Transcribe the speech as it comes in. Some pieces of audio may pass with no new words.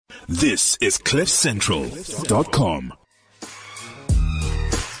This is CliffCentral.com.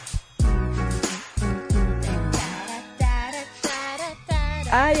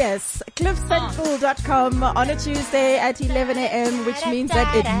 Yes, CliffCentral.com on a Tuesday at 11 a.m., which means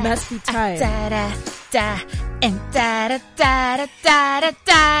that it must be time. Let's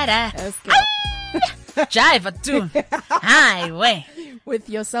go. Jive too. Highway. With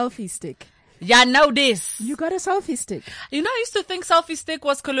your selfie stick. Yeah, know this. You got a selfie stick. You know, I used to think selfie stick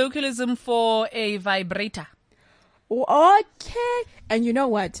was colloquialism for a vibrator. Okay. And you know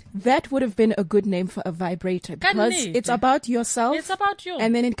what? That would have been a good name for a vibrator because it's about yourself. It's about you.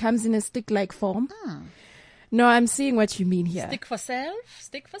 And then it comes in a stick-like form. No, I'm seeing what you mean here. Stick for self,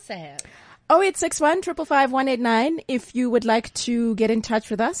 stick for self. 0861 555 189 if you would like to get in touch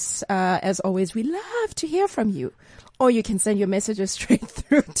with us. As always, we love to hear from you. Or you can send your messages straight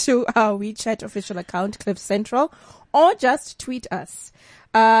through to our WeChat official account, Cliff Central, or just tweet us.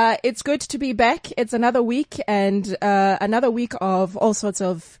 It's good to be back. It's another week and another week of all sorts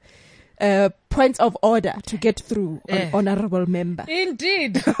of points of order to get through, an honorable member.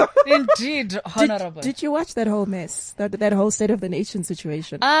 Indeed. Indeed, honorable. Did you watch that whole mess, that whole State of the Nation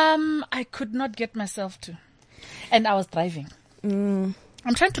situation? I could not get myself to. And I was driving. I'm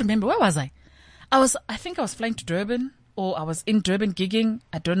trying to remember. Where was I? I think I was flying to Durban, or I was in Durban gigging.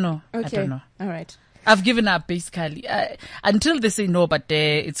 I don't know. Okay. I don't know. All right. I've given up basically until they say no, but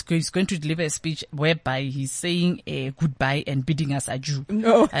he's going to deliver a speech whereby he's saying goodbye and bidding us adieu.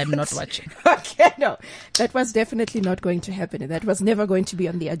 No, I'm not watching. Okay, no, that was definitely not going to happen. That was never going to be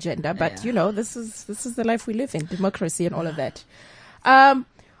on the agenda. But you know, this is the life we live in, democracy and all of that.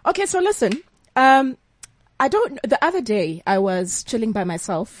 Okay, so listen. The other day I was chilling by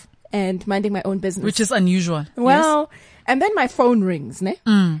myself and minding my own business, Which is unusual. Well. Yes. And then my phone rings, ne?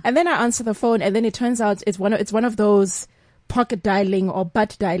 And then I answer the phone, and then it turns out it's one of those pocket dialing or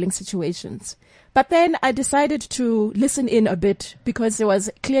butt dialing situations. But then I decided to listen in a bit because there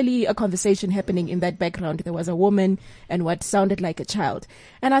was clearly a conversation happening in that background. There was a woman and what sounded like a child.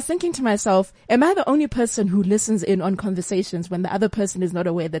 And I was thinking to myself, am I the only person who listens in on conversations when the other person is not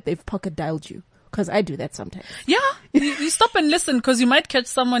aware that they've pocket dialed you? Because I do that sometimes. Yeah, you stop and listen because you might catch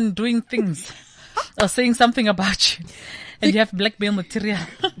someone doing things. Or saying something about you. And you have blackmail material.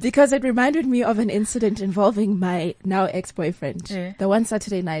 Because it reminded me of an incident involving my now ex-boyfriend. Yeah. The one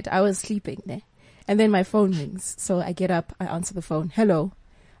Saturday night, I was sleeping there. And then my phone rings. So I get up, I answer the phone. Hello.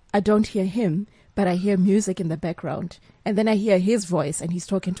 I don't hear him, but I hear music in the background. And then I hear his voice and he's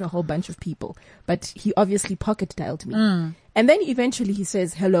talking to a whole bunch of people. But he obviously pocket dialed me. And then eventually he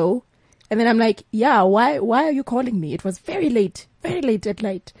says, hello. And then I'm like, yeah, why are you calling me? It was very late at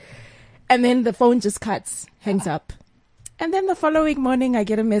night. And then the phone just cuts, hangs up. And then the following morning, I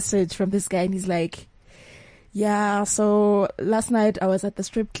get a message from this guy and he's like, yeah, so last night I was at the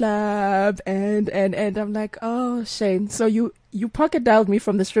strip club and I'm like, oh, shame. So you pocket dialed me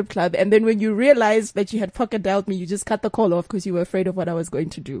from the strip club. And then when you realized that you had pocket dialed me, you just cut the call off because you were afraid of what I was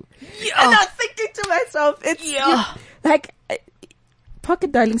going to do. Yeah. And I was thinking to myself,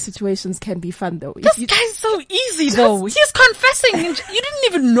 pocket dialing situations can be fun though. This guy's so easy though. He's confessing. You didn't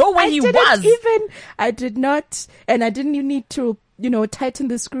even know where he was. I did not. And I didn't even need to, tighten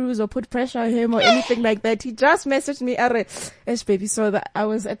the screws or put pressure on him or anything like that. He just messaged me, baby, so that I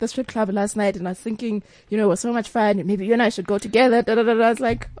was at the strip club last night and I was thinking, it was so much fun and maybe you and I should go together. I was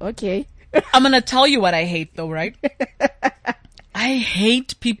like, okay. I'm going to tell you what I hate though, right? I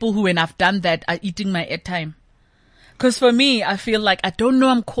hate people who, when I've done that, are eating my airtime. Because for me, I feel like I don't know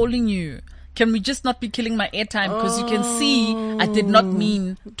I'm calling you. Can we just not be killing my airtime? Because you can see I did not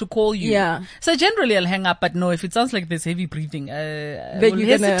mean to call you. Yeah. So generally I'll hang up, but no, if it sounds like there's heavy breathing, I will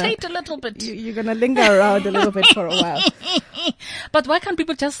hesitate a little bit. You're going to linger around a little bit for a while. But why can't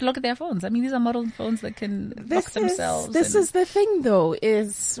people just lock their phones? I mean, these are modern phones that can lock themselves. This is the thing though,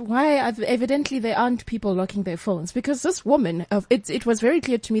 is why evidently there aren't people locking their phones. Because this woman, it was very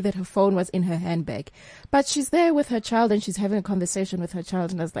clear to me that her phone was in her handbag. But she's there with her child and she's having a conversation with her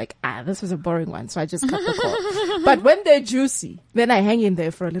child and I was like, this was a boring one. So I just cut the call. But when they're juicy, then I hang in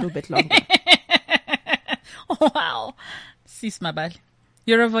there for a little bit longer. Oh, wow. Sis Mabal.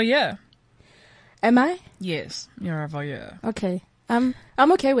 You're a voyeur. Am I? Yes, you're a voyeur. Okay. I'm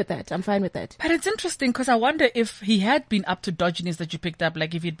okay with that. I'm fine with that. But it's interesting because I wonder if he had been up to dodginess that you picked up,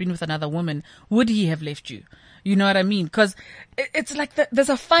 like if he'd been with another woman, would he have left you? You know what I mean? Because it's like there's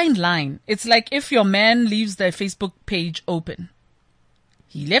a fine line. It's like if your man leaves their Facebook page open.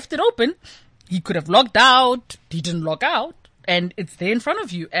 He left it open. He could have logged out. He didn't log out. And it's there in front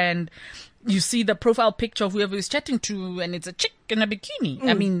of you. And you see the profile picture of whoever he's chatting to and it's a chick in a bikini.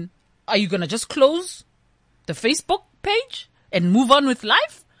 I mean, are you going to just close the Facebook page and move on with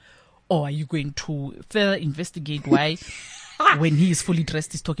life? Or are you going to further investigate why when he is fully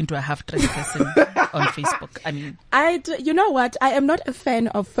dressed, he's talking to a half-dressed person on Facebook? I mean, you know what? I am not a fan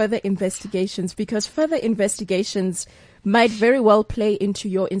of further investigations because further investigations might very well play into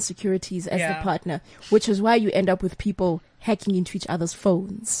your insecurities as the partner, which is why you end up with people hacking into each other's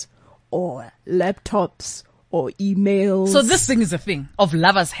phones or laptops or emails. So this thing is a thing of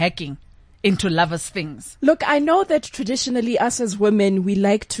lovers hacking into lovers' things. Look, I know that traditionally us as women, we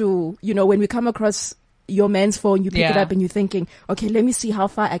like to, when we come across your man's phone, you pick it up and you're thinking, okay, let me see how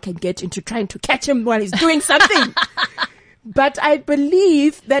far I can get into trying to catch him while he's doing something. But I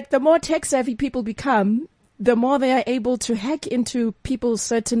believe that the more tech-savvy people become, the more they are able to hack into people's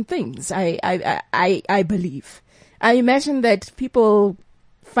certain things. I believe. I imagine that people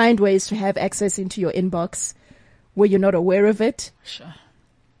find ways to have access into your inbox where you're not aware of it. Sure.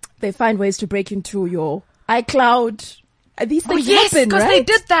 They find ways to break into your iCloud. These things happen, because right? they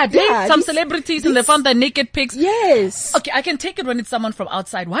did that. Yeah, Some celebrities and they found their naked pics. Yes. Okay, I can take it when it's someone from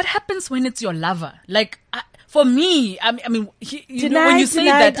outside. What happens when it's your lover? Like, for me, I mean, when you say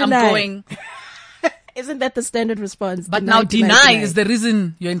that, I'm going... Isn't that the standard response? But now deny is the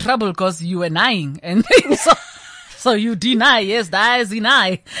reason you're in trouble because you were lying. And so you deny, yes, that is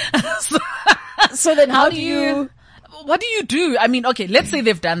deny. So then how do you... What do you do? I mean, okay, let's say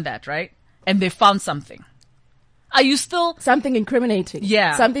they've done that, right? And they found something. Are you still... Something incriminating.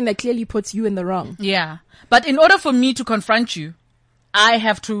 Yeah. Something that clearly puts you in the wrong. Yeah. But in order for me to confront you, I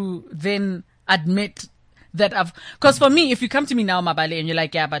have to then admit that because for me, if you come to me now, Mabale, and you're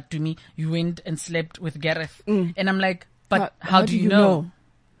like, yeah, but to me, you went and slept with Gareth. And I'm like, but how do you know?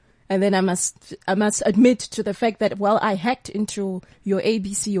 And then I must admit to the fact that, well, I hacked into your A,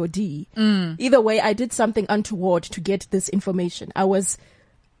 B, C, or D. Either way, I did something untoward to get this information. I was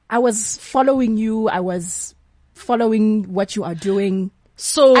following you. I was following what you are doing.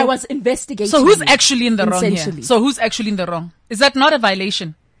 So I was investigating. So who's actually in the wrong here? So who's actually in the wrong? Is that not a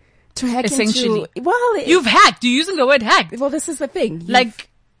violation? To hack essentially. Well, you've hacked. You're using the word hacked. Well, this is the thing. Like,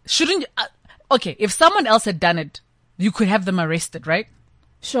 shouldn't, okay, if someone else had done it, you could have them arrested, right?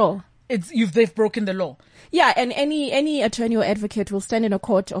 Sure. They've broken the law. Yeah, and any attorney or advocate will stand in a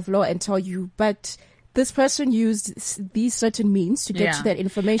court of law and tell you, but this person used these certain means to get to that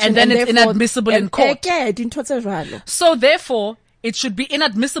information. And then it's inadmissible in court. So therefore, it should be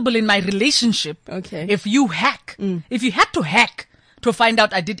inadmissible in my relationship. Okay. If you hack, if you had to hack to find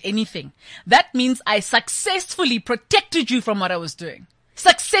out I did anything, that means I successfully protected you from what I was doing.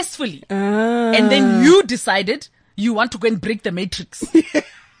 Successfully. And then you decided you want to go and break the matrix.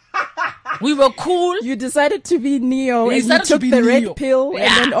 We were cool. You decided to be Neo and you took the red pill and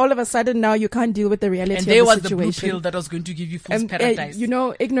then all of a sudden now you can't deal with the reality of the situation. And there was the blue pill that was going to give you fool's paradise.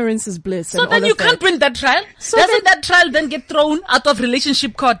 Ignorance is bliss. So then you can't win that trial. So doesn't that trial then get thrown out of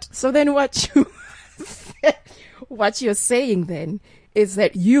relationship court? So then what you're saying then is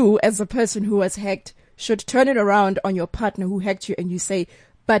that you as a person who was hacked should turn it around on your partner who hacked you and you say,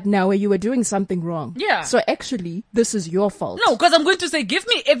 but now you were doing something wrong. Yeah. So actually, this is your fault. No, because I'm going to say, give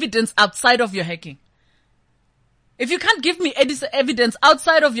me evidence outside of your hacking. If you can't give me evidence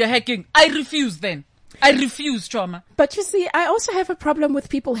outside of your hacking, I refuse then. I refuse, Choma. But you see, I also have a problem with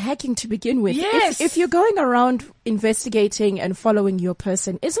people hacking to begin with. Yes. If you're going around investigating and following your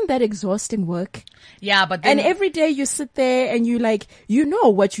person, isn't that exhausting work? Yeah, but then... And every day you sit there and you know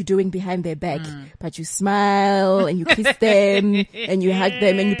what you're doing behind their back, but you smile and you kiss them and you hug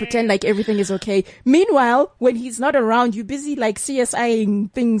them and you pretend like everything is okay. Meanwhile, when he's not around, you're busy like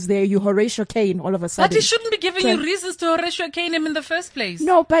CSIing things there. You Horatio Kane all of a sudden. But he shouldn't be giving you reasons to Horatio Kane him in the first place.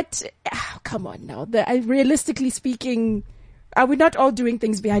 No, but come on now. Realistically speaking, are we not all doing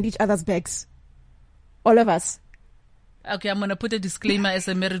things behind each other's backs? All of us. Okay, I'm going to put a disclaimer as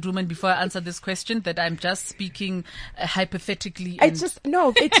a married woman before I answer this question that I'm just speaking hypothetically.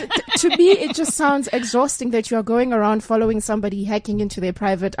 To me, it just sounds exhausting that you're going around following somebody, hacking into their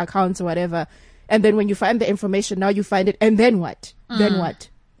private accounts or whatever. And then when you find the information, now you find it. And then what? Then what?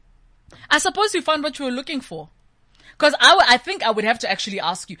 I suppose you found what you were looking for. Because I think I would have to actually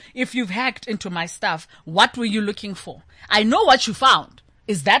ask you, if you've hacked into my stuff, what were you looking for? I know what you found.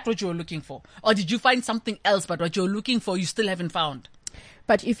 Is that what you were looking for? Or did you find something else, but what you're looking for, you still haven't found?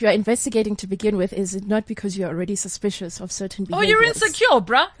 But if you're investigating to begin with, is it not because you're already suspicious of certain behaviors? Oh, you're insecure,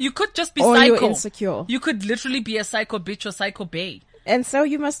 bruh. You could just be psycho. Or you're insecure. You could literally be a psycho bitch or psycho bae. And so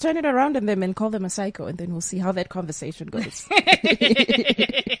you must turn it around on them and call them a psycho, and then we'll see how that conversation goes.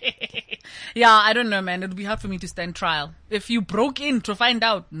 Yeah, I don't know, man. It would be hard for me to stand trial. If you broke in to find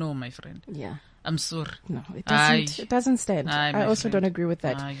out, no, my friend. Yeah. I'm sorry. No, it doesn't. It doesn't stand. I also don't agree with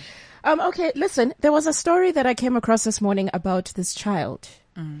that. Aye. Okay, listen. There was a story that I came across this morning about this child.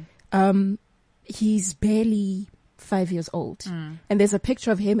 he's barely 5 years old. And there's a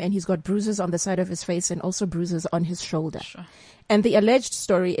picture of him and he's got bruises on the side of his face and also bruises on his shoulder. Sure. And the alleged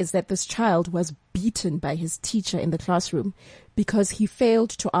story is that this child was beaten by his teacher in the classroom because he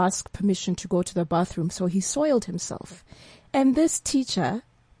failed to ask permission to go to the bathroom. So he soiled himself. And this teacher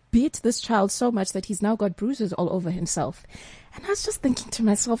beat this child so much that he's now got bruises all over himself. And I was just thinking to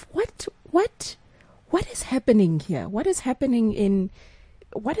myself, what is happening here? What is happening in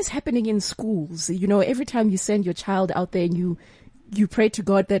schools? You know, every time you send your child out there and you pray to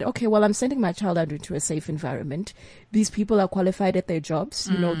God that, okay, well, I'm sending my child out into a safe environment. These people are qualified at their jobs.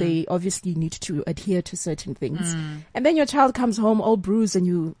 You know, they obviously need to adhere to certain things. And then your child comes home all bruised and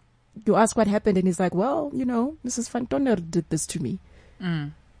you ask what happened and he's like, well, you know, Mrs. Van Tonner did this to me.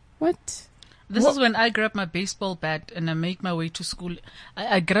 What? This is when I grab my baseball bat and I make my way to school.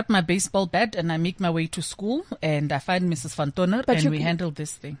 I grab my baseball bat and I make my way to school and I find Mrs. Van Tonner and we handle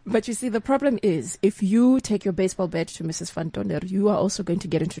this thing. But you see, the problem is if you take your baseball bat to Mrs. Van Tonner, you are also going to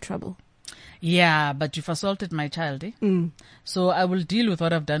get into trouble. Yeah, but you've assaulted my child, eh? So I will deal with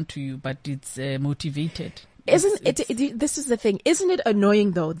what I've done to you, but it's motivated. Isn't it? This is the thing. Isn't it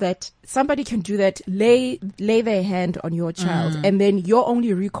annoying though that somebody can do that, lay their hand on your child, and then your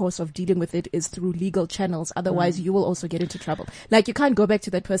only recourse of dealing with it is through legal channels. Otherwise, you will also get into trouble. Like you can't go back to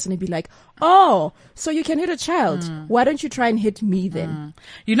that person and be like, "Oh, so you can hit a child? Why don't you try and hit me then?"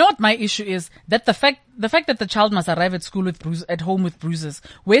 You know what my issue is? That the fact that the child must arrive at school at home with bruises.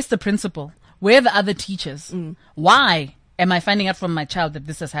 Where's the principal? Where are the other teachers? Why am I finding out from my child that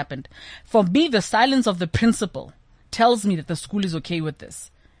this has happened? For me, the silence of the principal tells me that the school is okay with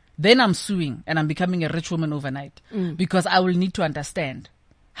this. Then I'm suing and I'm becoming a rich woman overnight because I will need to understand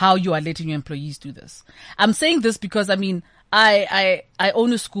how you are letting your employees do this. I'm saying this because, I mean, I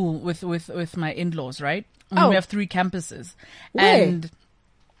own a school with my in-laws, right? And we have 3 campuses. Where? And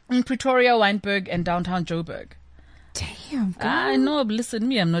in Pretoria, Wynberg, and downtown Joburg. Damn. I know. Listen,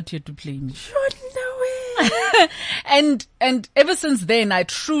 I'm not here to play me. And ever since then, I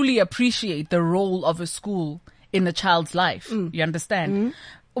truly appreciate the role of a school in a child's life. You understand?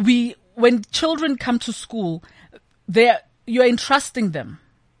 When children come to school, you're entrusting them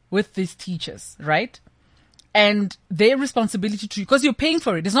with these teachers, right? And their responsibility to you, because you're paying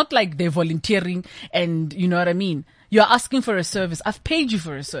for it. It's not like they're volunteering and you know what I mean. You're asking for a service. I've paid you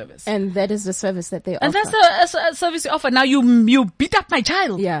for a service. And that is the service that they offer. And that's a service you offer. Now you beat up my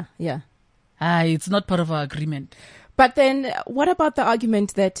child. Yeah. It's not part of our agreement. But then what about the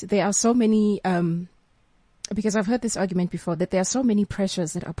argument that there are so many, because I've heard this argument before, that there are so many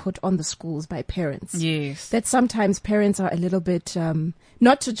pressures that are put on the schools by parents. Yes. That sometimes parents are a little bit,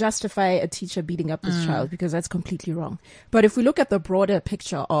 not to justify a teacher beating up his child, because that's completely wrong. But if we look at the broader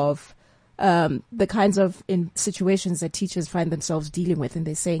picture of the kinds of situations that teachers find themselves dealing with, and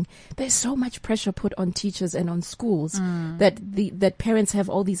they're saying there's so much pressure put on teachers and on schools that parents have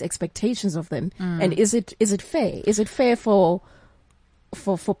all these expectations of them. And is it fair? Is it fair for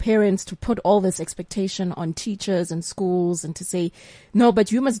parents to put all this expectation on teachers and schools and to say, no,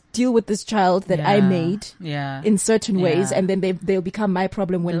 but you must deal with this child that I made in certain ways, and then they'll become my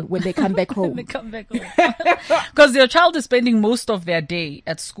problem when they come back home. When they come back home. Because your child is spending most of their day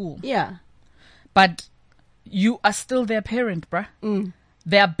at school. Yeah. But you are still their parent, bruh.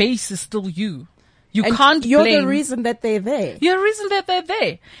 Their base is still you. You're the reason that they're there. You're the reason that they're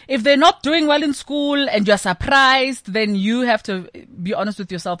there. If they're not doing well in school and you're surprised, then you have to be honest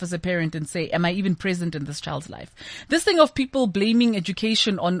with yourself as a parent and say, am I even present in this child's life? This thing of people blaming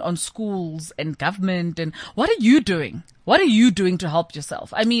education on schools and government, and what are you doing? What are you doing to help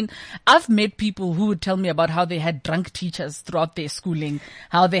yourself? I mean, I've met people who would tell me about how they had drunk teachers throughout their schooling,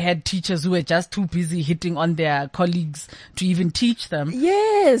 how they had teachers who were just too busy hitting on their colleagues to even teach them.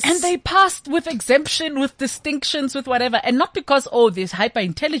 Yes. And they passed with exemption, with distinctions, with whatever. And not because, they're hyper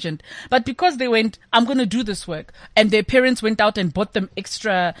intelligent, but because they went, I'm going to do this work. And their parents went out and bought them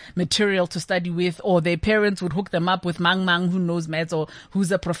extra material to study with, or their parents would hook them up with Mang who knows maths or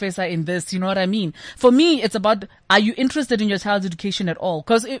who's a professor in this. You know what I mean? For me, it's about, are you interested in your child's education at all?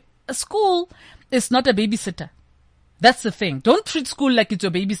 Because a school is not a babysitter. That's the thing. Don't treat school like it's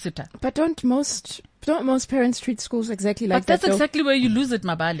your babysitter. But don't most parents treat schools exactly like that? But that's exactly where you lose it,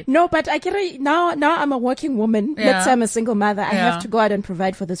 Mabali. No, but I get it. Now I'm a working woman. Yeah. Let's say I'm a single mother. I have to go out and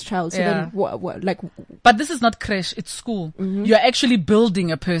provide for this child. So then But this is not creche, it's school. You're actually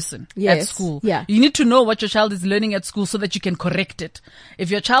building a person at school. Yeah. You need to know what your child is learning at school so that you can correct it. If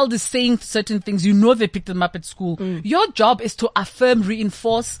your child is saying certain things, you know they picked them up at school. Your job is to affirm,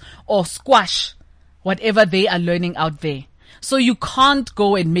 reinforce, or squash whatever they are learning out there. So you can't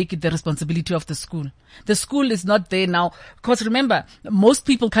go and make it the responsibility of the school. The school is not there now. Because remember, most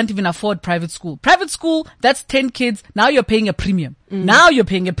people can't even afford private school. Private school, that's 10 kids. Now you're paying a premium. Now you're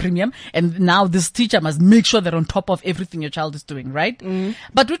paying a premium. And now this teacher must make sure they're on top of everything your child is doing, right?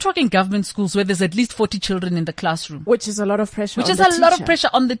 But we're talking government schools where there's at least 40 children in the classroom. Which is a lot of pressure Which on is the a lot of teacher. pressure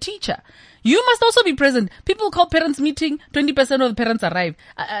on the teacher. You must also be present. People call parents meeting. 20% of the parents arrive,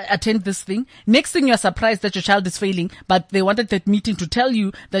 attend this thing. Next thing you're surprised that your child is failing, but they wanted that meeting to tell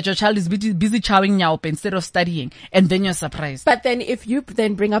you that your child is busy chowing nyaupe instead of studying. And then you're surprised. But then if you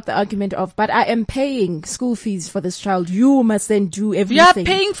then bring up the argument of, but I am paying school fees for this child, you must then do everything. You're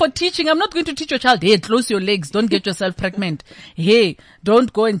paying for teaching. I'm not going to teach your child, hey, close your legs. Don't get yourself pregnant. Hey,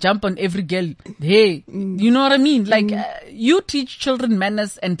 don't go and jump on every girl. Hey, you know what I mean? Like, you teach children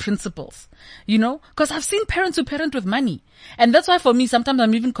manners and principles. You know, because I've seen parents who parent with money. And that's why for me, sometimes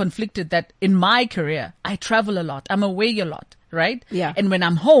I'm even conflicted that in my career, I travel a lot. I'm away a lot, right? Yeah. And when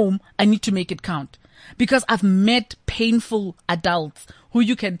I'm home, I need to make it count because I've met painful adults who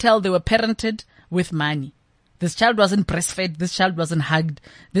you can tell they were parented with money. This child wasn't breastfed. This child wasn't hugged.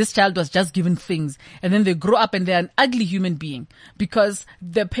 This child was just given things. And then they grow up and they're an ugly human being because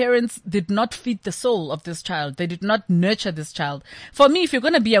their parents did not feed the soul of this child. They did not nurture this child. For me, if you're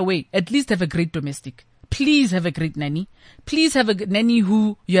going to be away, at least have a great domestic. Please have a great nanny. Please have a nanny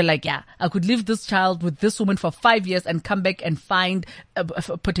who you're like, yeah, I could leave this child with this woman for 5 years and come back and find a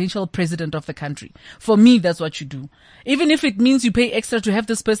potential president of the country. For me, that's what you do. Even if it means you pay extra to have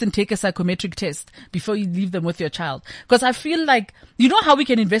this person take a psychometric test before you leave them with your child. Because I feel like, you know how we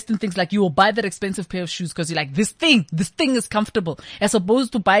can invest in things like you will buy that expensive pair of shoes because you're like, this thing is comfortable. As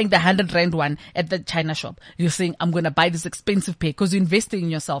opposed to buying the 100 rand one at the China shop. You're saying, I'm going to buy this expensive pair because you're investing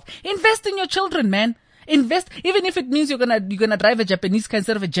in yourself. Invest in your children, man. Invest, even if it means you're gonna drive a Japanese car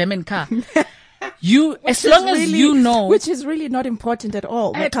instead of a German car. As long as you know. Which is really not important at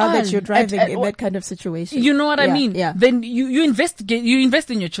all, the car that you're driving in that kind of situation. You know what I mean? Yeah. Then you invest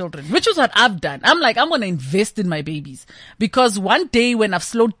in your children, which is what I've done. I'm like, I'm going to invest in my babies because one day when I've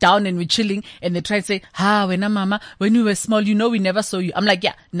slowed down and we're chilling and they try to say, when I'm mama, when you were small, you know, we never saw you. I'm like,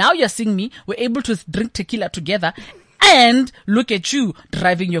 yeah, now you're seeing me. We're able to drink tequila together. And look at you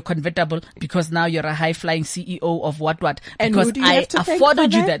driving your convertible because now you're a high-flying CEO of what And because who do you I have to thank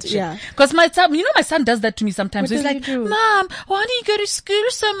afforded for you that? that shit. Yeah. Because my son does that to me sometimes. What He's does like, he do? Mom, why do you go to school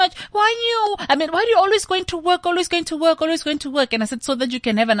so much? Why are you always going to work, always going to work, always going to work? And I said, so that you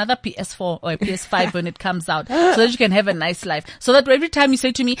can have another PS4 or a PS5 when it comes out. So that you can have a nice life. So that every time you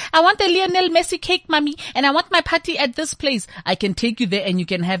say to me, I want a Lionel Messi cake, mommy, and I want my party at this place, I can take you there and you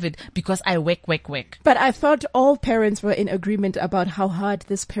can have it because I work. But I thought all parents were in agreement about how hard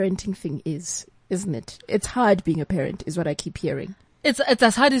this parenting thing is, isn't it? It's hard being a parent, is what I keep hearing. It's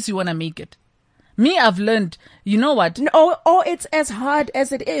as hard as you want to make it. Me, I've learned, you know what? No, or it's as hard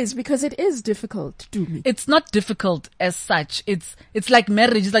as it is because it is difficult to do me. It's not difficult as such. It's like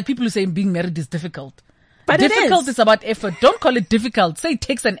marriage. It's like people who say being married is difficult. But difficult it is. is about effort. Don't call it difficult. Say it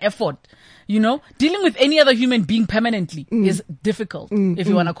takes an effort. You know, dealing with any other human being permanently is difficult, if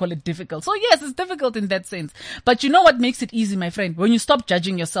you want to call it difficult. So yes, it's difficult in that sense. But you know what makes it easy, my friend? When you stop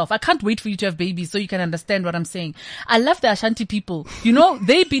judging yourself. I can't wait for you to have babies so you can understand what I'm saying. I love the Ashanti people. You know,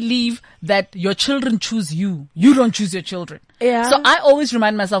 they believe that your children choose you. You don't choose your children. Yeah. So I always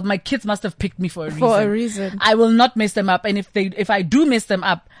remind myself, my kids must have picked me for a reason. For a reason. I will not mess them up. And if I do mess them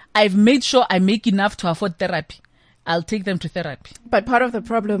up, I've made sure I make enough to afford therapy. I'll take them to therapy. But part of the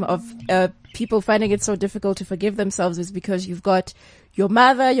problem of people finding it so difficult to forgive themselves is because you've got your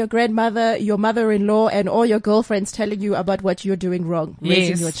mother, your grandmother, your mother-in-law, and all your girlfriends telling you about what you're doing wrong,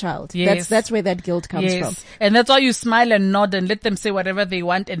 raising your child. Yes. That's where that guilt comes from. And that's why you smile and nod and let them say whatever they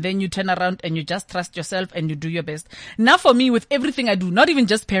want, and then you turn around and you just trust yourself and you do your best. Now for me, with everything I do, not even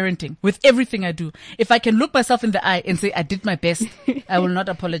just parenting, with everything I do, if I can look myself in the eye and say I did my best, I will not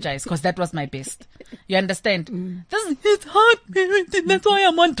apologize because that was my best. You understand? It's hard parenting. That's why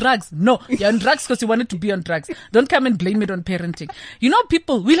I'm on drugs. No, you're on drugs because you wanted to be on drugs. Don't come and blame it on parenting. You know,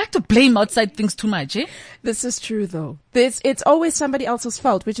 people, we like to blame outside things too much, eh? This is true though. It's always somebody else's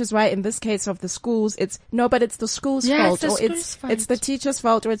fault, which is why in this case of the schools, it's the school's fault, or it's the teacher's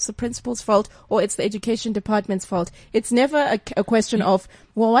fault, or it's the principal's fault, or it's the education department's fault. It's never a question of,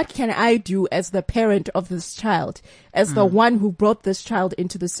 well, what can I do as the parent of this child, as the one who brought this child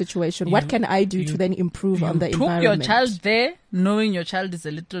into this situation? What can I do to then improve on the environment? You took your child there knowing your child is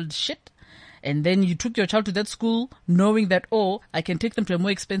a little shit. And then you took your child to that school knowing that, I can take them to a more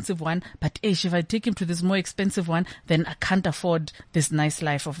expensive one, but if I take him to this more expensive one, then I can't afford this nice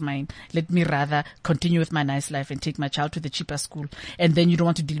life of mine. Let me rather continue with my nice life and take my child to the cheaper school. And then you don't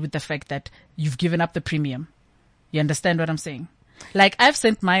want to deal with the fact that you've given up the premium. You understand what I'm saying? Like I've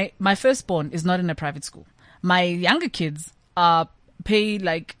sent my firstborn is not in a private school. My younger kids pay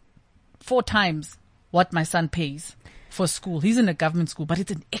like 4 times what my son pays for school. He's in a government school, but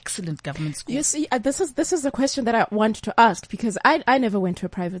it's an excellent government school. You see, this is the question that I want to ask, because I never went to a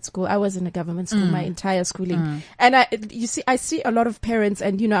private school. I was in a government school my entire schooling. And I see a lot of parents,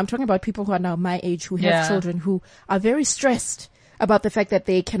 and I'm talking about people who are now my age, who have children who are very stressed about the fact that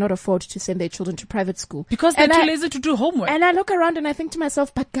they cannot afford to send their children to private school. Because they're too lazy to do homework. And I look around and I think to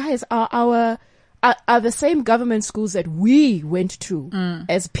myself, but guys, are the same government schools that we went to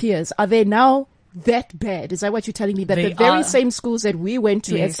as peers, are they now that bad? Is that what you're telling me? That the very same schools that we went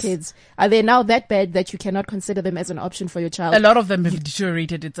to as kids, are they now that bad that you cannot consider them as an option for your child? A lot of them have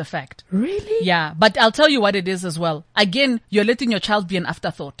deteriorated, it's a fact. Really? Yeah, but I'll tell you what it is as well. Again, you're letting your child be an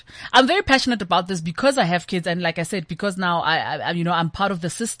afterthought. I'm very passionate about this because I have kids, and like I said, because now I'm part of the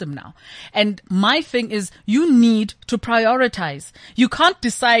system now. And my thing is, you need to prioritize. You can't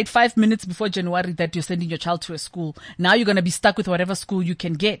decide 5 minutes before January that you're sending your child to a school. Now you're going to be stuck with whatever school you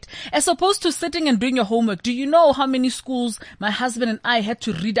can get, as opposed to sitting and doing your homework. Do you know how many schools my husband and I had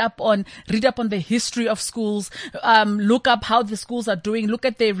to read up on the history of schools, look up how the schools are doing, look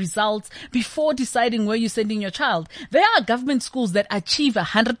at their results before deciding where you're sending your child? There are government schools that achieve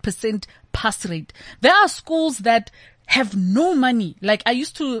 100% pass rate. There are schools that have no money. Like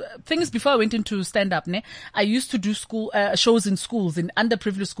things before I went into stand-up, I used to do shows in schools, in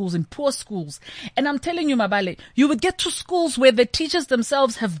underprivileged schools, in poor schools. And I'm telling you, Mabale, you would get to schools where the teachers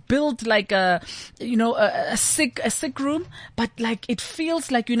themselves have built like a sick room, but like it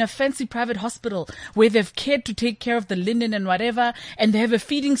feels like you're in a fancy private hospital where they've cared to take care of the linen and whatever. And they have a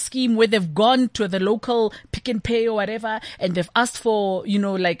feeding scheme where they've gone to the local Pick and Pay or whatever, and they've asked for,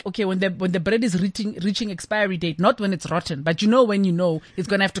 okay, when the bread is reaching expiry date, not when it's rotten, but when it's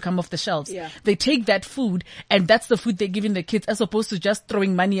going to have to come off the shelves. Yeah. They take that food, and that's the food they're giving the kids, as opposed to just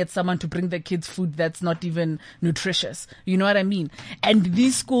throwing money at someone to bring the kids food that's not even nutritious. You know what I mean? And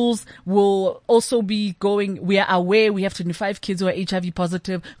these schools will also be going, we are aware we have 25 kids who are HIV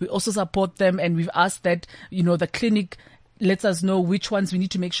positive. We also support them, and we've asked that, the clinic lets us know which ones we need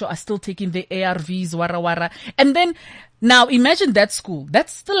to make sure are still taking the ARVs, wara. And then now imagine that school.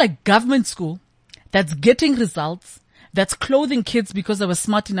 That's still a government school that's getting results, that's clothing kids because they were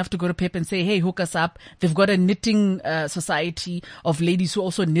smart enough to go to PEP and say, hey, hook us up. They've got a knitting society of ladies who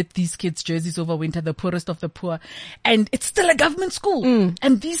also knit these kids' jerseys over winter, the poorest of the poor. And it's still a government school.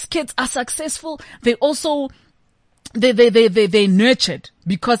 And these kids are successful. They also, they're nurtured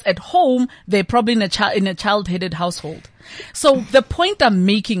because at home, they're probably in a child-headed household. So the point I'm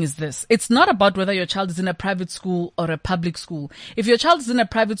making is this. It's not about whether your child is in a private school or a public school. If your child is in a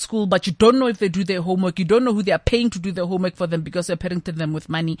private school, but you don't know if they do their homework, you don't know who they are paying to do their homework for them because you're parenting them with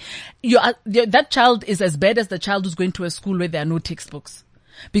money, that child is as bad as the child who's going to a school where there are no textbooks.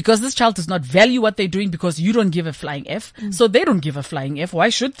 Because this child does not value what they're doing because you don't give a flying F. So they don't give a flying F. Why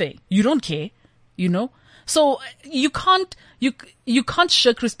should they? You don't care, So you can't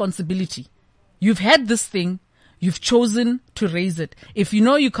shirk responsibility. You've had this thing. You've chosen to raise it. If you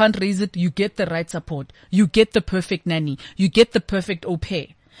know you can't raise it, you get the right support. You get the perfect nanny. You get the perfect au pair.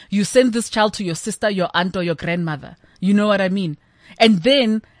 You send this child to your sister, your aunt, or your grandmother. You know what I mean? And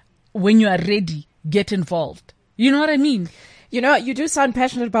then when you are ready, get involved. You know what I mean? You do sound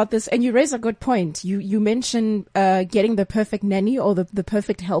passionate about this, and you raise a good point. You mentioned getting the perfect nanny or the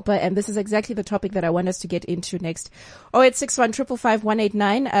perfect helper, and this is exactly the topic that I want us to get into next. 0861 555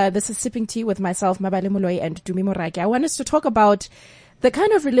 189. This is Sipping Tea with myself, Mabale Moloi, and Dumi Morake. I want us to talk about the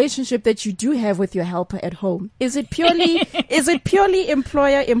kind of relationship that you do have with your helper at home. Is it purely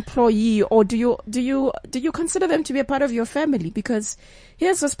employer-employee, or do you consider them to be a part of your family? Because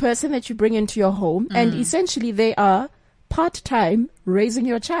here's this person that you bring into your home, and essentially they are part-time raising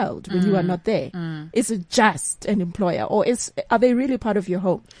your child when you are not there. Is it just an employer, or are they really part of your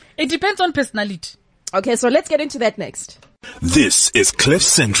home? It depends on personality. Okay, so let's get into that next. This is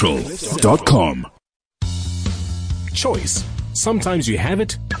CliffCentral.com. Choice. Sometimes you have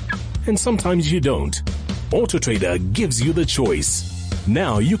it, and sometimes you don't. AutoTrader gives you the choice.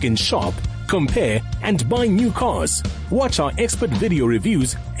 Now you can shop, compare, and buy new cars. Watch our expert video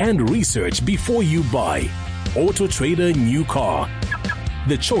reviews and research before you buy. AutoTrader New Car.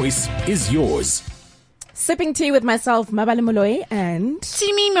 The choice is yours. Sipping tea with myself, Mabale Moloi, and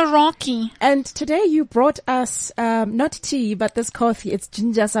Timi Meraki. And today you brought us not tea, but this coffee. It's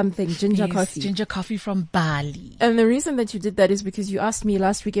ginger coffee. Ginger coffee from Bali. And the reason that you did that is because you asked me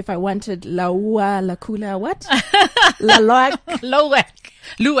last week if I wanted Laua, Lakula, what? Luwak.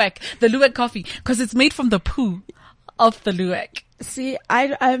 The Luwak coffee. Because it's made from the poo of the Luwak. See,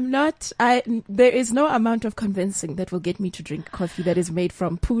 there is no amount of convincing that will get me to drink coffee that is made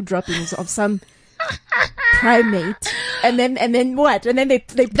from poo droppings of some primate. And then what? And then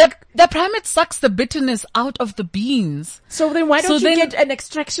the primate sucks the bitterness out of the beans. So then why don't you get an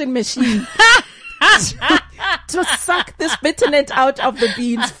extraction machine to suck this bitterness out of the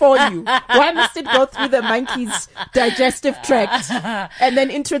beans for you? Why must it go through the monkey's digestive tract and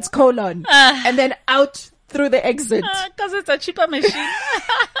then into its colon and then out through the exit? Because it's a cheaper machine.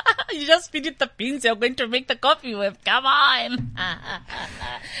 You just feed it the beans you're going to make the coffee with. Come on.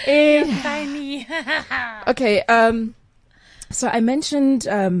 Tiny. Okay. So I mentioned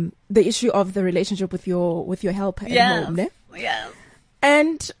the issue of the relationship with your helper at home. Yeah.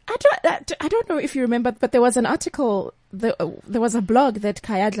 And I don't know if you remember, but there was an article, there was a blog that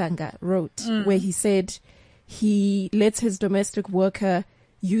Kayadlanga wrote where he said he lets his domestic worker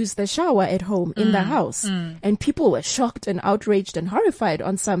use the shower at home in the house. And people were shocked and outraged and horrified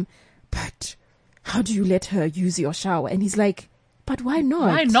but how do you let her use your shower? And he's like, but why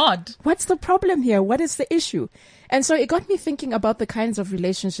not? Why not? What's the problem here? What is the issue? And so it got me thinking about the kinds of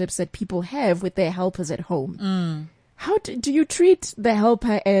relationships that people have with their helpers at home. How do you treat the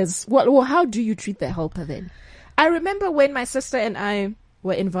helper as, well, how do you treat the helper then? I remember when my sister and I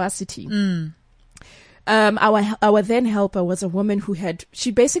were in varsity, our then helper was a woman she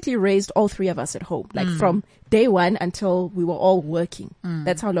basically raised all three of us at home, like from day one until we were all working.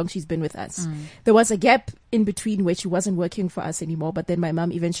 That's how long she's been with us. There was a gap in between where she wasn't working for us anymore, but then my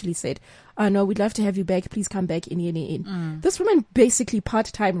mom eventually said, "Oh no, we'd love to have you back. Please come back in." This woman basically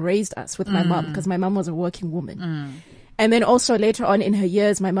part-time raised us with my mom because my mom was a working woman. And then also later on in her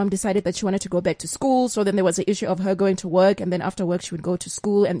years, my mom decided that she wanted to go back to school. So then there was the issue of her going to work, and then after work she would go to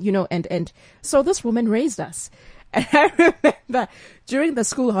school, and and so this woman raised us. And I remember during the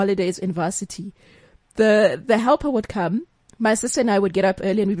school holidays in varsity, the helper would come. My sister and I would get up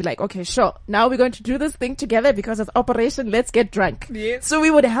early and we'd be like, okay, sure, now we're going to do this thing together because it's Operation Let's Get Drunk. Yes. So we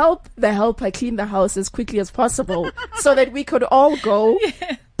would help the helper clean the house as quickly as possible so that we could all go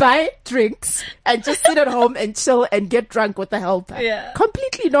buy drinks and just sit at home and chill and get drunk with the helper. Yeah.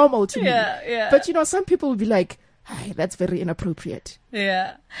 Completely normal to me. Yeah. But some people would be like, hey, that's very inappropriate.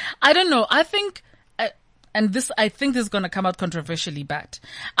 Yeah. I don't know. I think, I think this is going to come out controversially, but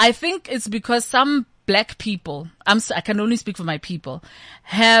I think it's because some black people, I can only speak for my people,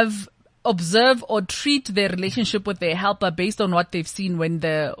 have observed or treat their relationship with their helper based on what they've seen when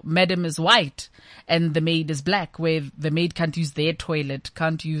the madam is white and the maid is black, where the maid can't use their toilet,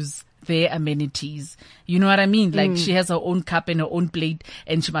 can't use their amenities. You know what I mean? Like she has her own cup and her own plate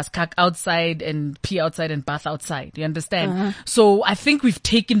and she must cack outside and pee outside and bath outside. You understand? So I think we've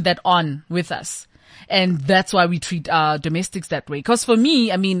taken that on with us. And that's why we treat our domestics that way. Cause for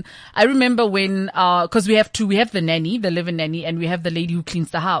me, I mean, I remember when, cause we have the nanny, the live-in nanny, and we have the lady who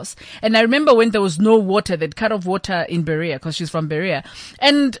cleans the house. And I remember when there was no water, they'd cut off water in Berea, cause she's from Berea.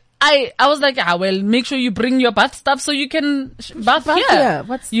 And I was like, well, make sure you bring your bath stuff so you can bath here.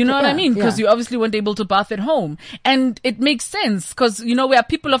 You know what I mean? Because you obviously weren't able to bath at home. And it makes sense because, we are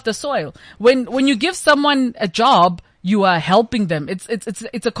people of the soil. When you give someone a job, you are helping them.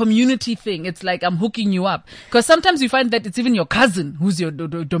 It's a community thing. It's like I'm hooking you up. Because sometimes you find that it's even your cousin who's your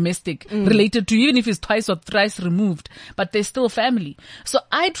domestic related to you, even if it's twice or thrice removed, but they're still family. So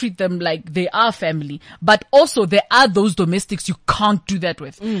I treat them like they are family. But also there are those domestics you can't do that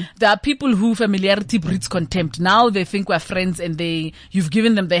with. There are people who familiarity breeds contempt. Now they think we're friends and you've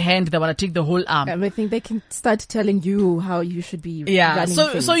given them the hand, they want to take the whole arm. And they think they can start telling you how you should be running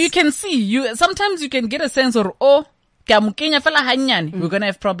things. So you can see, sometimes you can get a sense of, we're going to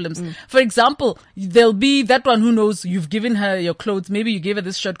have problems. For example, there'll be that one who knows you've given her your clothes. Maybe you gave her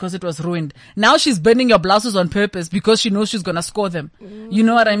this shirt because it was ruined. Now she's burning your blouses on purpose because she knows she's going to score them. You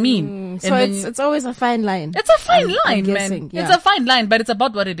know what I mean? So it's always a fine line. It's a fine line, guessing, man. Yeah. It's a fine line, but it's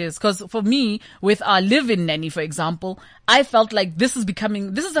about what it is. Because for me, with our live-in nanny, for example, I felt like this is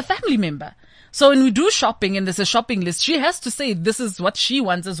a family member. So when we do shopping and there's a shopping list, she has to say this is what she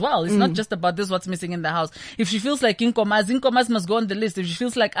wants as well. It's not just about this what's missing in the house. If she feels like Inkomas must go on the list. If she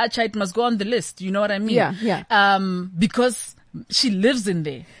feels like Acha, it must go on the list. You know what I mean? Yeah. Because she lives in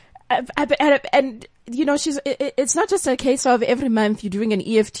there. And it's not just a case of every month you're doing an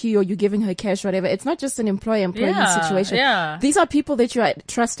EFT or you're giving her cash or whatever. It's not just an employee-employee situation. Yeah. These are people that you are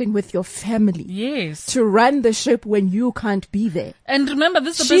trusting with your family. Yes. To run the ship when you can't be there. And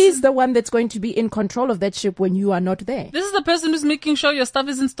remember, she's the one that's going to be in control of that ship when you are not there. This is the person who's making sure your stuff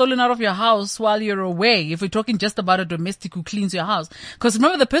isn't stolen out of your house while you're away. If we're talking just about a domestic who cleans your house. Because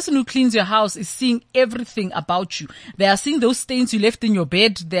remember, the person who cleans your house is seeing everything about you. They are seeing those stains you left in your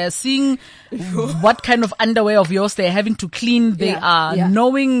bed. They are seeing what kind of underwear of yours they're having to clean. They are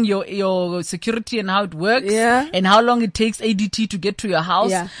knowing your security and how it works and how long it takes ADT to get to your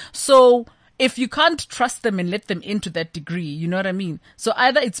house. Yeah. So if you can't trust them and let them in to that degree, you know what I mean? So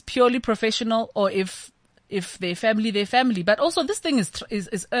either it's purely professional, or if they're family, they're family. But also this thing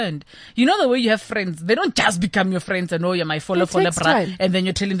is earned. You know the way you have friends, they don't just become your friends and you're my follow bra, and then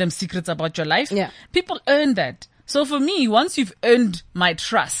you're telling them secrets about your life. Yeah. People earn that. So for me, once you've earned my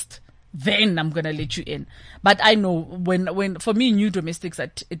trust, then I'm going to let you in. But I know when for me, new domestics,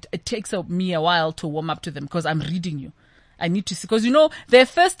 it takes me a while to warm up to them, because I'm reading you. I need to see, because their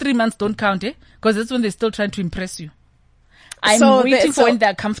first 3 months don't count, because that's when they're still trying to impress you. I'm waiting for when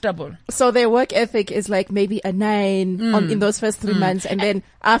they're comfortable. So their work ethic is like maybe a 9 in those first 3 months, and then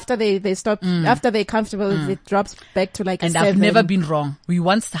after they stop, after they're comfortable, it drops back to like a 7. And I've never been wrong. We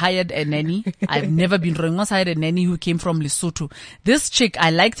once hired a nanny. I've never been wrong. Once hired a nanny who came from Lesotho. This chick, I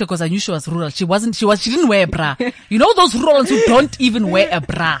liked her because I knew she was rural. She didn't wear a bra. You know those rurals who don't even wear a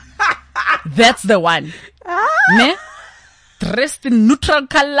bra? That's the one. Ne? Dressed in neutral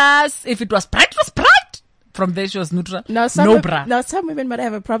colors. If it was bright, it was bright. From there, she was neutral. No bra. Now, some women might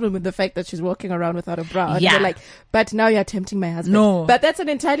have a problem with the fact that she's walking around without a bra. And Yeah. they're like, but now you're tempting my husband. No. But that's an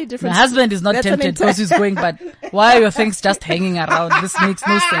entirely different... My husband is not that's tempted because he's going, but why are your things just hanging around? This makes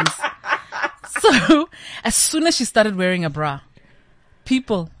no sense. So, as soon as she started wearing a bra,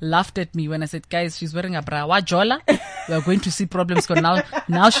 people laughed at me when I said, guys, she's wearing a bra. Wajola? We are going to see problems, because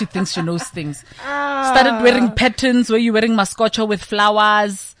now she thinks she knows things. Started wearing patterns where you're wearing mascocho with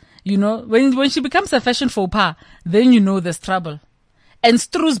flowers. You know, when she becomes a fashion faux pas, then you know there's trouble. And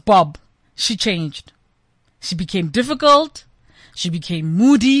Stru's Bob, she changed. She became difficult. She became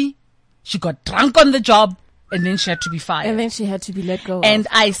moody. She got drunk on the job. And then she had to be fired. And then she had to be let go. And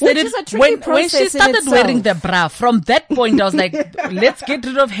I said Which is a tricky when process she in started itself. wearing the bra, from that point I was like, let's get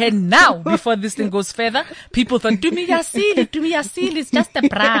rid of her now before this thing goes further. People thought, do me your silly, it's just a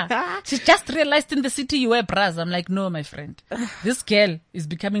bra. She just realized in the city you wear bras. I'm like, no, my friend. This girl is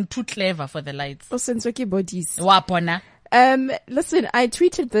becoming too clever for the lights. Sensoki bodies. Wapona. Listen, I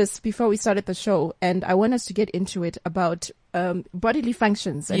tweeted this before we started the show, and I want us to get into it about bodily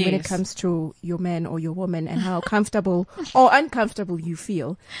functions, and when it Yes. comes to your man or your woman, and how comfortable or uncomfortable you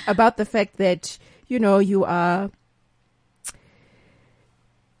feel about the fact that, you are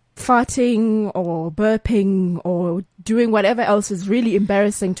farting or burping or doing whatever else is really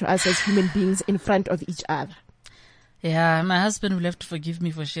embarrassing to us as human beings in front of each other. Yeah, my husband will have to forgive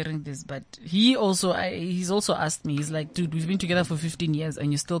me for sharing this, but he's also asked me, he's like, dude, we've been together for 15 years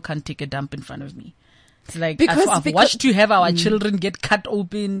and you still can't take a dump in front of me. It's like, I've watched you have our children get cut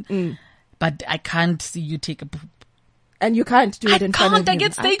open, but I can't see you take a poop. And you can't do it in front of him. I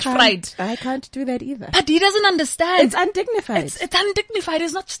get stage fright. I can't do that either. But he doesn't understand. It's undignified. It's undignified.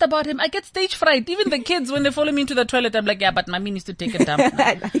 It's not just about him. I get stage fright. Even the kids, when they follow me into the toilet, I'm like, yeah, but mommy needs to take a dump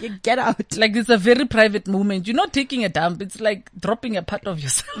now. Get out. Like, it's a very private moment. You're not taking a dump. It's like dropping a part of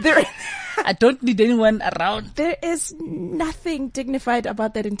yourself. I don't need anyone around. There is nothing dignified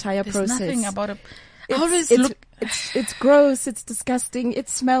about that entire There's process. nothing about it. It's gross. It's disgusting. It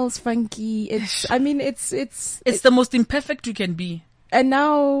smells funky. It's the most imperfect you can be. And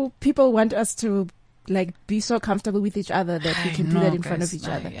now people want us to be so comfortable with each other that we can do that in front of each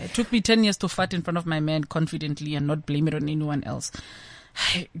other. It took me 10 years to fart in front of my man confidently and not blame it on anyone else.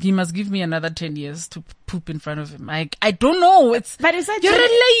 He must give me another 10 years to poop in front of him. I don't know. But is that you're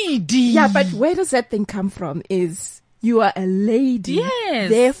a lady. Yeah, but where does that thing come from? You are a lady. Yes.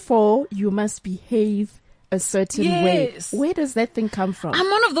 Therefore, you must behave a certain way. Yes. Where does that thing come from? I'm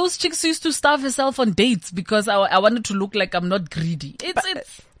one of those chicks who used to starve herself on dates because I wanted to look like I'm not greedy. It's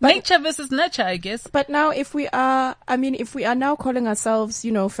nature versus nurture, I guess. But now if we are now calling ourselves,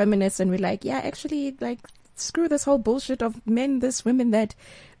 feminists, and we're like, yeah, actually, screw this whole bullshit of men this, women that,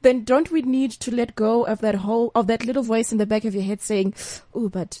 then don't we need to let go of that little voice in the back of your head saying, oh,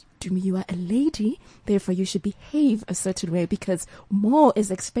 but to me, you are a lady, therefore you should behave a certain way because more is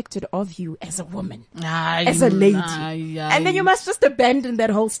expected of you as a woman, as a lady. And then you must just abandon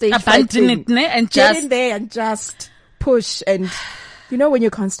that whole stage. Abandon it, and get just in there and just push. And when you're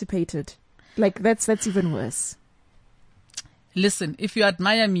constipated, that's even worse. Listen, if you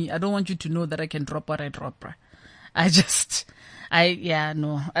admire me, I don't want you to know that I can drop what I drop, bruh.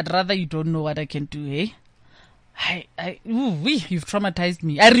 I'd rather you don't know what I can do, eh? You've traumatized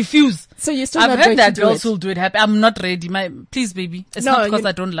me. I refuse. So you still I've not heard ready that to do girls it? will do it happy. I'm not ready. Please, baby. It's not because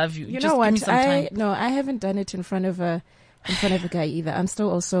I don't love you. You Just know what? give me some time. I haven't done it in front of a in front of a guy either. I'm still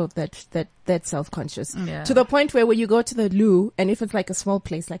also that self-conscious. Yeah. To the point where when you go to the loo, and if it's like a small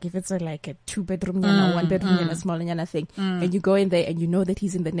place, like if it's like a 2-bedroom, 1-bedroom, a small thing, and you go in there and you know that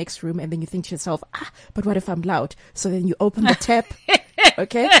he's in the next room, and then you think to yourself, but what if I'm loud? So then you open the tap.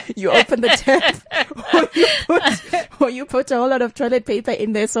 Okay, you open the tap, or you put a whole lot of toilet paper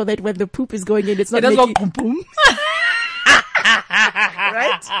in there so that when the poop is going in, it's not making boom boom.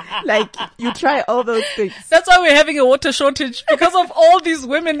 Right? Like, you try all those things. That's why we're having a water shortage, because of all these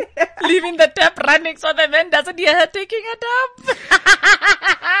women leaving the tap running so the man doesn't hear her taking a dump.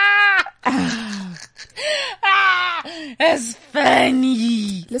 It's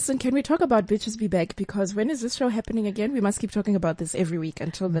funny. Listen, can we talk about Bitches Be Back? Because when is this show happening again? We must keep talking about this every week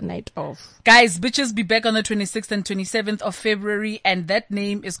until the night of. Guys, Bitches Be Back on the 26th and 27th of February, and that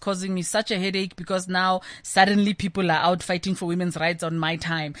name is causing me such a headache because now suddenly people are out fighting for women's rights on my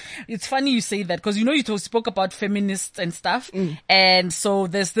time. It's funny you say that because you spoke about feminists and stuff, and so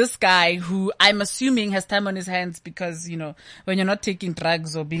there's this guy who I'm assuming has time on his hands because, when you're not taking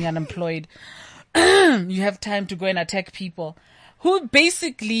drugs or being unemployed, you have time to go and attack people who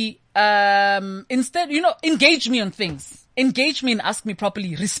basically, instead, engage me on things, engage me and ask me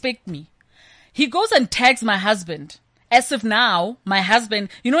properly, respect me. He goes and tags my husband as if now my husband,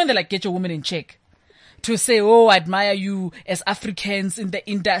 when they get your woman in check to say, oh, I admire you as Africans in the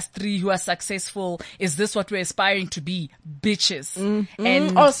industry who are successful. Is this what we're aspiring to be? Bitches.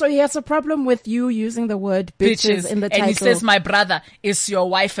 And also he has a problem with you using the word bitches in the title. And he says, my brother, is your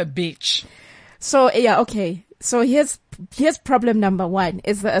wife a bitch? So, yeah, okay. So here's problem number one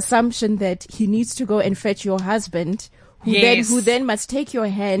is the assumption that he needs to go and fetch your husband who then must take your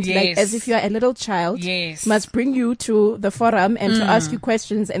hand like as if you're a little child, must bring you to the forum and to ask you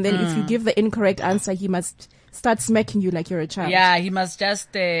questions. And then if you give the incorrect answer, he must start smacking you like you're a child. Yeah, he must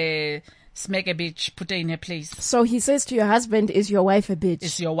just smack a bitch, put her in her place. So he says to your husband, is your wife a bitch?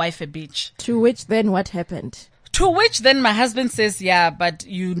 Is your wife a bitch? To which then what happened? To which then my husband says, yeah, but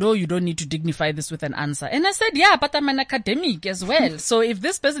you don't need to dignify this with an answer. And I said, yeah, but I'm an academic as well. So if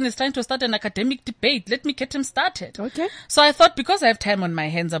this person is trying to start an academic debate, let me get him started. Okay. So I thought, because I have time on my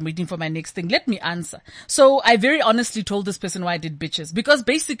hands, I'm waiting for my next thing. Let me answer. So I very honestly told this person why I did bitches. Because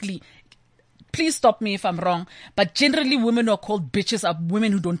basically, please stop me if I'm wrong, but generally women who are called bitches are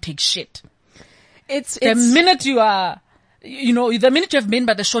women who don't take shit. The minute you are... the minute you have men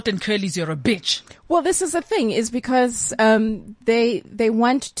by the short and curlies, you're a bitch. Well, this is the thing, is because they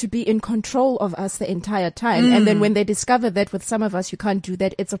want to be in control of us the entire time, and then when they discover that with some of us you can't do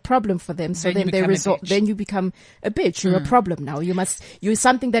that, it's a problem for them. So then they resort. Then you become a bitch. You're a problem now. You're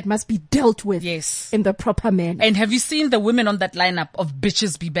something that must be dealt with. In the proper manner. And have you seen the women on that lineup of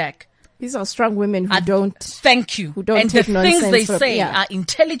Bitches Be Back? These are strong women who don't. Thank you. Who don't and take the nonsense things they say are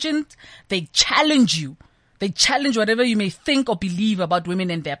intelligent. They challenge you. They challenge whatever you may think or believe about women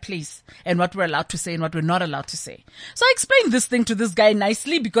and their place and what we're allowed to say and what we're not allowed to say. So I explained this thing to this guy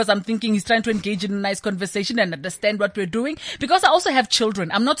nicely because I'm thinking he's trying to engage in a nice conversation and understand what we're doing, because I also have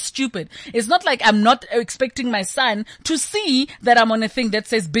children. I'm not stupid. It's not like I'm not expecting my son to see that I'm on a thing that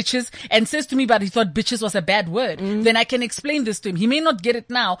says bitches and says to me, but he thought bitches was a bad word. Then I can explain this to him. He may not get it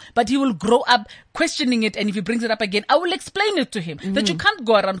now, but he will grow up questioning it. And if he brings it up again, I will explain it to him that you can't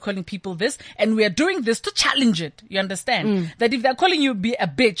go around calling people this, and we are doing this to challenge it. You understand? That if they're calling you be a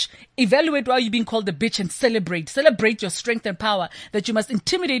bitch, evaluate why you're being called a bitch and celebrate your strength and power, that you must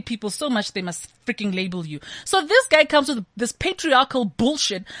intimidate people so much they must freaking label you. So this guy comes with this patriarchal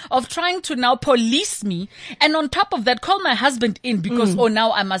bullshit of trying to now police me, and on top of that call my husband in because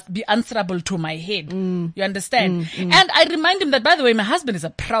now I must be answerable to my head. You understand? And I remind him that, by the way, my husband is a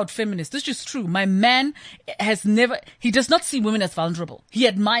proud feminist. This is true. My man he does not see women as vulnerable. He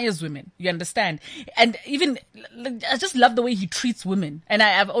admires women. You understand? And even I just love the way he treats women. And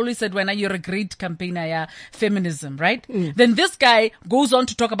I've always said, when you're a great campaigner, feminism, right? Then this guy goes on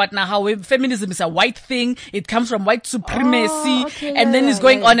to talk about now how feminism is a white thing. It comes from white supremacy. And then he's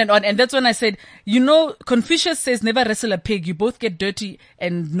going on and on. And that's when I said, Confucius says, never wrestle a pig. You both get dirty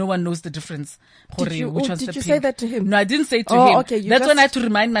and no one knows the difference. Did you say that to him? No, I didn't say it to him. Okay, that's when I had to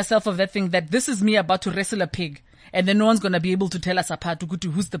remind myself of that thing, that this is me about to wrestle a pig. And then no one's going to be able to tell us apart to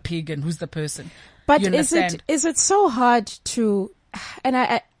who's the pig and who's the person. But is it so hard to, and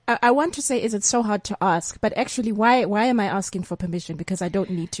I want to say, is it so hard to ask? But actually, why am I asking for permission? Because I don't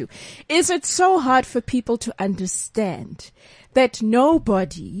need to. Is it so hard for people to understand that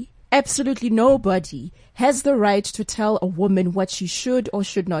absolutely nobody has the right to tell a woman what she should or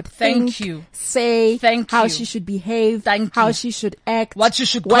should not think, say, how she should behave, how she should act, what she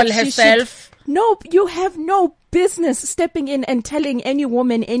should call herself? No, you have no business stepping in and telling any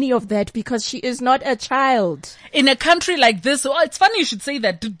woman any of that because she is not a child. In a country like this, it's funny you should say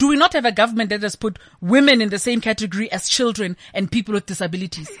that. Do we not have a government that has put women in the same category as children and people with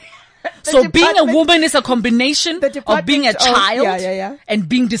disabilities? So being a woman is a combination of being a child and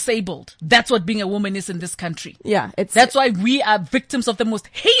being disabled. That's what being a woman is in this country. Yeah. That's why we are victims of the most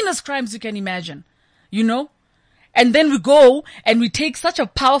heinous crimes you can imagine. You know? And then we go and we take such a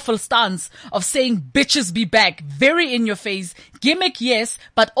powerful stance of saying bitches be back, very in your face, gimmick yes,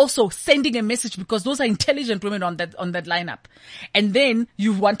 but also sending a message because those are intelligent women on that lineup. And then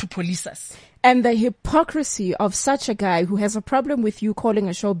you want to police us. And the hypocrisy of such a guy who has a problem with you calling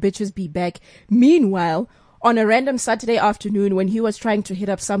a show bitches be back. Meanwhile, on a random Saturday afternoon when he was trying to hit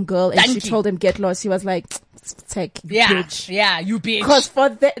up some girl and she told him get lost, he was like, take you bitch. Yeah, you bitch. Because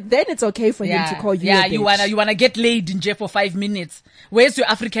then it's okay for him to call you a bitch. you wanna get laid in jail for 5 minutes. Where's your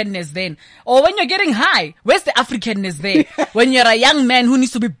Africanness then? Or when you're getting high, where's the Africanness there? When you're a young man who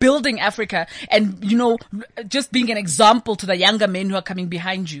needs to be building Africa and, you know, just being an example to the younger men who are coming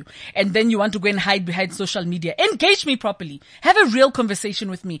behind you. And then you want to go and hide behind social media. Engage me properly. Have a real conversation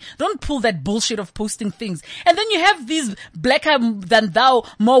with me. Don't pull that bullshit of posting things. And then you have these blacker than thou,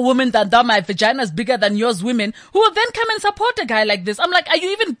 more women than thou, my vagina's bigger than yours women who will then come and support a guy like this. I'm like, are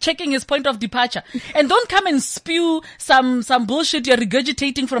you even checking his point of departure? And don't come and spew some bullshit you're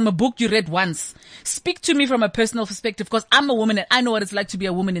regurgitating from a book you read once. Speak to me from a personal perspective because I'm a woman and I know what it's like to be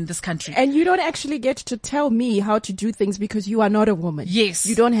a woman in this country. And you don't actually get to tell me how to do things because you are not a woman. Yes.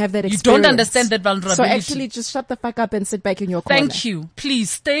 You don't have that experience. You don't understand that vulnerability. So actually just shut the fuck up and sit back in your corner. Thank you.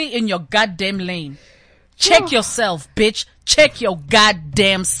 Please stay in your goddamn lane. Check yourself, bitch. Check your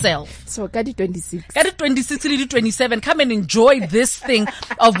goddamn self. So, Gadi 26. Gadi 26, Gadi 27. Come and enjoy this thing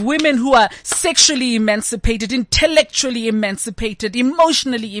of women who are sexually emancipated, intellectually emancipated,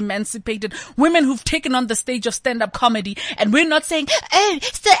 emotionally emancipated. Women who've taken on the stage of stand-up comedy. And we're not saying, oh,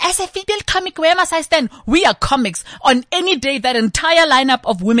 so as a female comic, where must I stand? We are comics. On any day, that entire lineup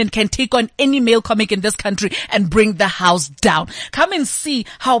of women can take on any male comic in this country and bring the house down. Come and see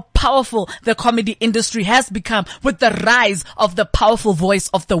how powerful the comedy industry has become with the rise of the powerful voice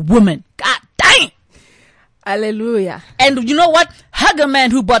of the woman. God dang! Hallelujah. And you know what? Hug a man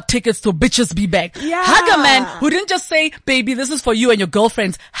who bought tickets to Bitches Be Back. Yeah. Hug a man who didn't just say, baby, this is for you and your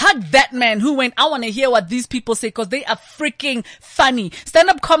girlfriends. Hug that man who went, I want to hear what these people say because they are freaking funny.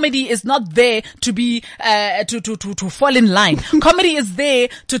 Stand-up comedy is not there to be, to fall in line. Comedy is there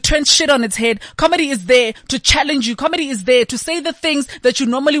to turn shit on its head. Comedy is there to challenge you. Comedy is there to say the things that you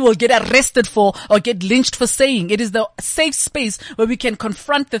normally will get arrested for or get lynched for saying. It is the safe space where we can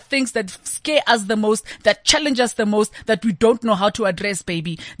confront the things that scare us the most, that challenge us the most, that we don't know how to address,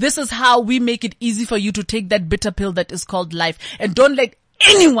 baby. This is how we make it easy for you to take that bitter pill that is called life. And don't let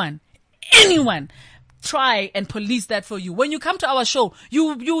anyone try and police that for you. When you come to our show,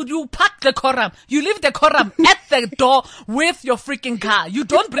 you park the quorum. You leave the quorum at the door with your freaking car. You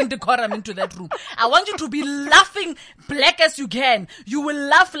don't bring the quorum into that room. I want you to be laughing black as you can. You will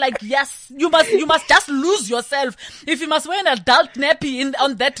laugh like, yes, you must just lose yourself. If you must wear an adult nappy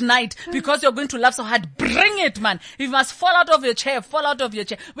on that night because you're going to laugh so hard, bring it, man. If you must fall out of your chair, fall out of your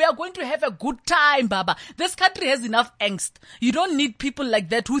chair. We are going to have a good time, Baba. This country has enough angst. You don't need people like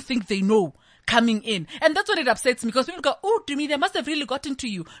that who think they know coming in. And that's what it upsets me because people go, oh, to me, they must have really gotten to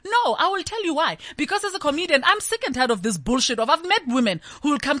you. No, I will tell you why. Because as a comedian, I'm sick and tired of this bullshit I've met women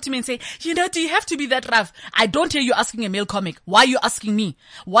who will come to me and say, you know, do you have to be that rough? I don't hear you asking a male comic. Why are you asking me?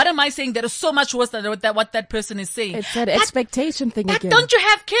 What am I saying that is so much worse than what that person is saying? It's that expectation thing again. Don't you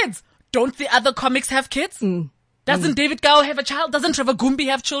have kids? Don't the other comics have kids? Doesn't David Gow have a child? Doesn't Trevor Gumbi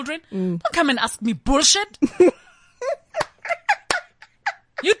have children? Don't come and ask me bullshit.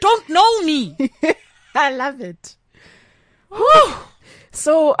 You don't know me. I love it. Whew.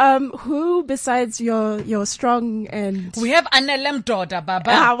 So, who besides your strong and... We have Annelem Doda,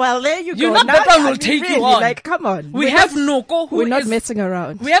 Baba. Well, there you go. You know that one will take really, you on. Like, come on. We have Noko, who we're not messing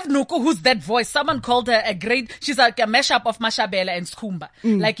around. We have Noko, who's that voice. Someone called her she's like a mashup of Mashabela and Skumba.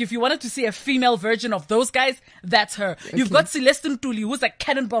 Like, if you wanted to see a female version of those guys, that's her. Okay. You've got Celeste Ntuli, who's a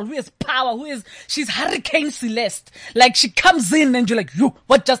cannonball, who has power, she's Hurricane Celeste. Like, she comes in and you're like,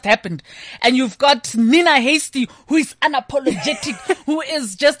 what just happened? And you've got Nina Hasty, who is unapologetic, who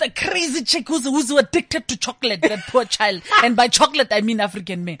is just a crazy chick who's addicted to chocolate, that poor child. And by chocolate, I mean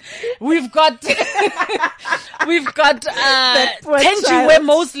African men. We've got Tenjiwe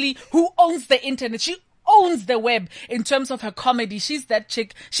Mosley, who owns the internet. She owns the web in terms of her comedy. She's that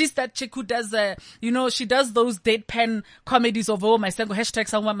chick who does, she does those deadpan comedies of, oh, my sango, hashtag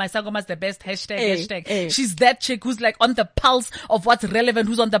someone, my sangoma's the best, hashtag. She's that chick who's like on the pulse of what's relevant,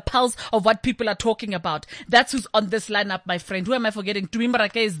 who's on the pulse of what people are talking about. That's who's on this lineup, my friend. Who am I forgetting? Tumi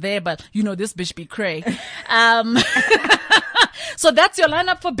Morake is there, but this bitch be cray. So that's your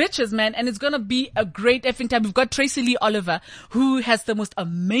lineup for bitches, man. And it's going to be a great effing time. We've got Tracy Lee Oliver, who has the most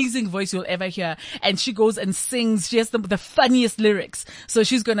amazing voice you'll ever hear. And she goes and sings. She has the funniest lyrics. So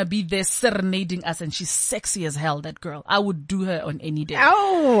she's going to be there serenading us. And she's sexy as hell, that girl. I would do her on any day.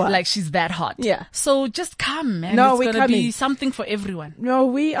 Ow! Like, she's that hot. Yeah. So just come, man. No, it's going to be something for everyone. No,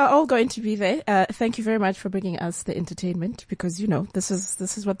 we are all going to be there. Thank you very much for bringing us the entertainment, because, this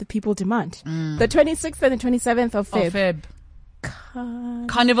is what the people demand. The 26th and the 27th of Feb.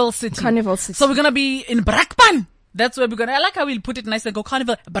 Carnival City. So we're going to be in Brakpan. That's where we're going to, I like how we'll put it nice and go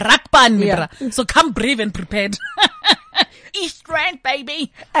Carnival Brakpan. Yeah. So come brave and prepared. East Rand,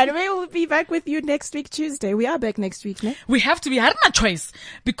 baby. And we will be back with you next week, Tuesday. We are back next week, ne? We have to be. I had no choice.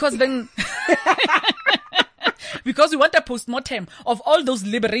 Because then... Because we want a post-mortem of all those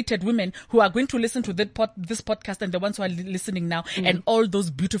liberated women who are going to listen to this podcast, and the ones who are listening now, and all those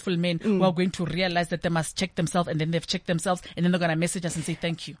beautiful men who are going to realize that they must check themselves, and then they've checked themselves, and then they're going to message us and say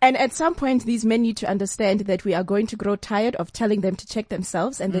thank you. And at some point, these men need to understand that we are going to grow tired of telling them to check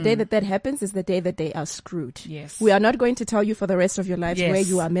themselves, and the day that happens is the day that they are screwed. Yes. We are not going to tell you for the rest of your lives where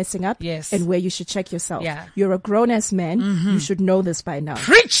you are messing up and where you should check yourself. Yeah. You're a grown-ass man. You should know this by now.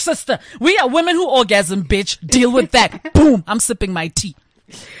 Preach, sister. We are women who orgasm, bitch. Deal with that. Boom. I'm sipping my tea.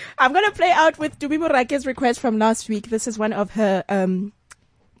 I'm going to play out with Tumi Morake's request from last week. This is one of her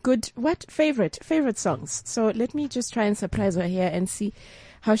favorite songs. So let me just try and surprise her here and see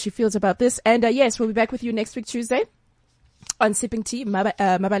how she feels about this. And yes, we'll be back with you next week, Tuesday, on Sipping Tea.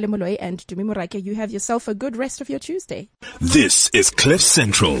 Mabale Moloi and Tumi Morake. You have yourself a good rest of your Tuesday. This is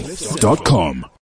CliffCentral.com.